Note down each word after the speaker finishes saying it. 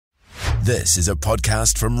This is a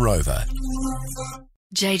podcast from Rover.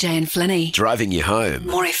 JJ and Flinny. Driving you home.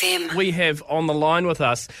 More FM. We have on the line with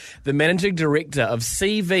us the Managing Director of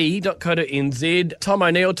CV.co.nz, Tom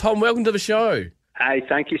O'Neill. Tom, welcome to the show. Hey,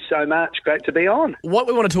 thank you so much. Great to be on. What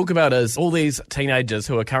we want to talk about is all these teenagers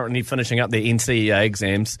who are currently finishing up their NCEA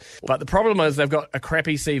exams, but the problem is they've got a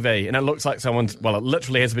crappy CV and it looks like someone's, well, it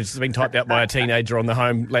literally has been typed out by a teenager on the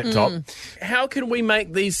home laptop. How can we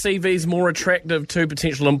make these CVs more attractive to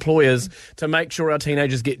potential employers to make sure our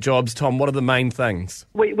teenagers get jobs? Tom, what are the main things?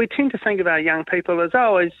 We tend to think of our young people as,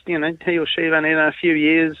 he or she only a few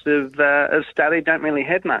years of study, don't really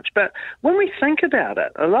have much. But when we think about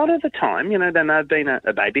it, a lot of the time, they may have been a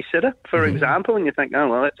babysitter, for example, and you think, oh,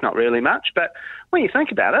 well, that's not really much. But when you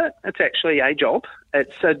think about it, it's actually a job.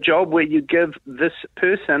 It's a job where you give this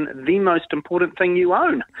person the most important thing you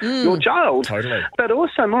own, your child. Totally. But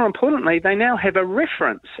also, more importantly, they now have a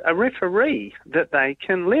reference, a referee that they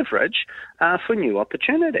can leverage for new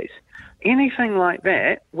opportunities. Anything like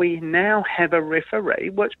that, we now have a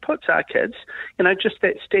referee which puts our kids, just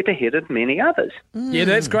that step ahead of many others. Yeah,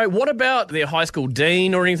 that's great. What about their high school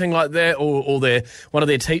dean or anything like that, or one of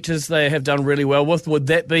their teachers they have done really well with? Would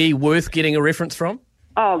that be worth getting a reference from?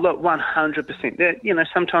 Oh, look, 100%.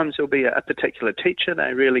 Sometimes there'll be a particular teacher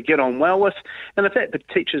they really get on well with, and if that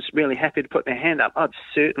teacher's really happy to put their hand up, I'd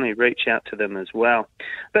certainly reach out to them as well.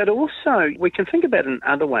 But also, we can think about it in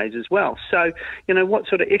other ways as well. So, what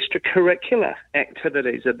sort of extracurricular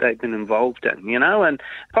activities have they been involved in, and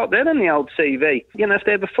pop that in the old CV. If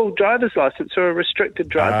they have a full driver's license or a restricted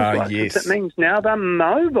driver's license, yes. It means now they're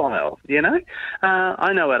mobile,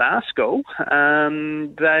 I know at our school,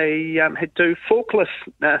 they had to do forklift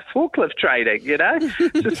trading,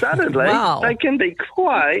 so suddenly They can be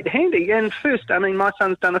quite handy. And my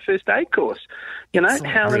son's done a first aid course.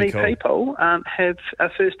 How many people have a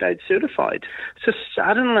first aid certified? So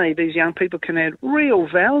suddenly these young people can add real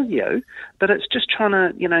value, but it's just trying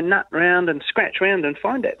to, nut round and scratch around and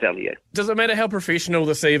find that value. Does it matter how professional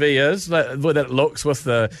the CV is, whether it looks with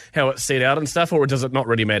how it's set out and stuff, or does it not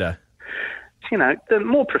really matter? The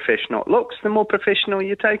more professional it looks, the more professional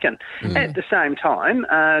you're taken. At the same time,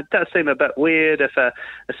 it does seem a bit weird if a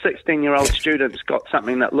 16-year-old student's got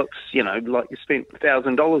something that looks, like you spent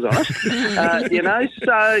 $1,000 on it.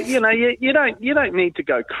 So, you don't need to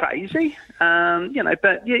go crazy,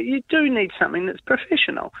 but you do need something that's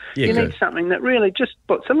professional. Yeah, you good. need something that really just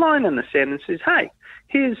puts a line in the sand and says, hey,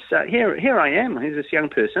 here I am, here's this young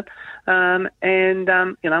person, and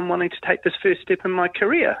I'm wanting to take this first step in my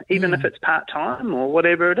career, even if it's part-time or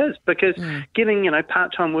whatever it is, because getting,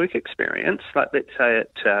 part-time work experience, like let's say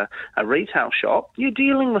at a retail shop, you're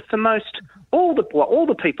dealing with all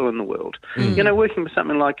the people in the world. Working with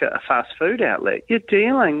something like a fast food outlet, you're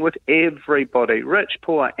dealing with everybody, rich,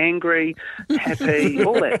 poor, angry, happy,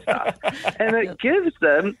 all that stuff. And it gives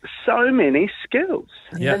them so many skills.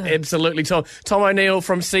 Yeah, absolutely, Tom. Tom O'Neill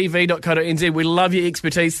from CV.co.nz. We love your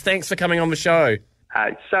expertise. Thanks for coming on the show.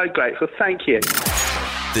 So grateful. Thank you.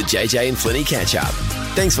 The JJ and Flinny catch up.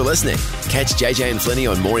 Thanks for listening. Catch JJ and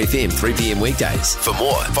Flinny on More FM 3 p.m. weekdays. For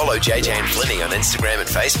more, follow JJ and Flinny on Instagram and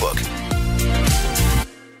Facebook.